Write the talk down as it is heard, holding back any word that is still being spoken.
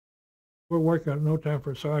We're working on No Time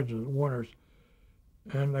for Sergeants at Warner's,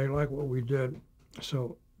 and they liked what we did,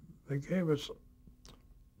 so they gave us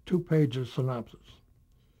 2 pages synopsis.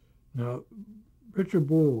 Now, Richard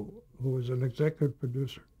Boole, who was an executive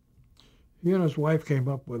producer, he and his wife came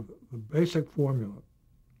up with the basic formula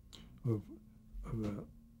of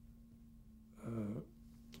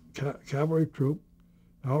a cavalry troop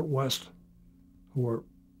out west who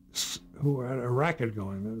had a racket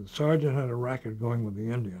going. The sergeant had a racket going with the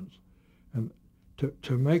Indians. And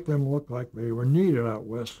to make them look like they were needed out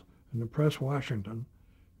west and impress Washington,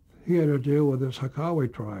 he had to deal with this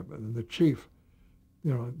Hakawi tribe and the chief.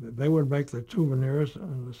 You know, they would make the souvenirs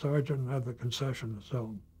and the sergeant had the concession to sell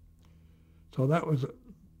them. So that was,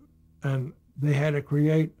 and they had to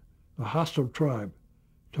create a hostile tribe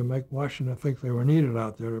to make Washington think they were needed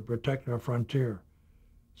out there to protect our frontier.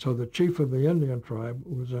 So the chief of the Indian tribe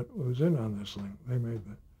was in on this thing. They made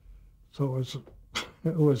that. So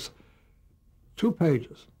it was 2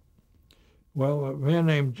 pages. Well, a man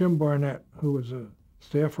named Jim Barnett, who was a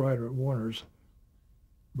staff writer at Warner's,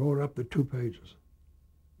 wrote up the 2 pages.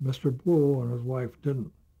 Mr. Boole and his wife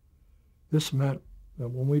didn't. This meant that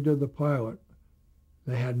when we did the pilot,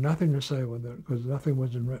 they had nothing to say with it because nothing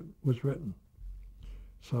was written.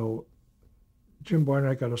 So Jim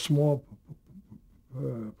Barnett got a small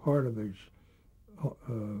part of the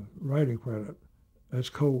writing credit as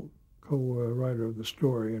co-writer of the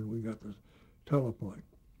story, and we got the teleplay.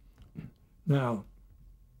 Now,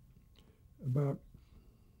 about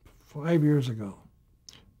 5 years ago,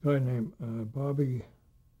 a guy named Bobby,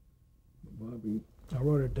 I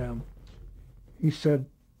wrote it down. He said,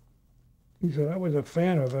 I was a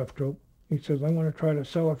fan of F Troop. He says, I'm going to try to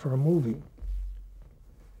sell it for a movie.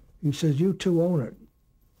 He says, you two own it.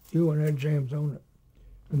 You and Ed James own it.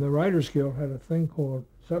 And the Writers Guild had a thing called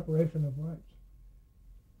separation of rights.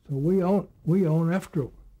 So we own F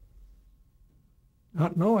Troop,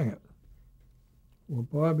 not knowing it. Well,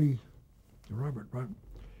 Robert,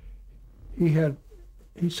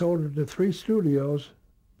 he sold it to 3 studios,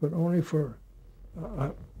 but only for,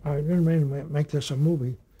 I didn't mean to make this a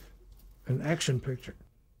movie, an action picture.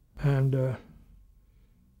 And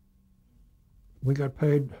we got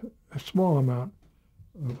paid a small amount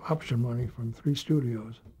of option money from 3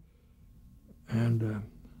 studios and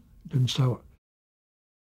didn't sell it.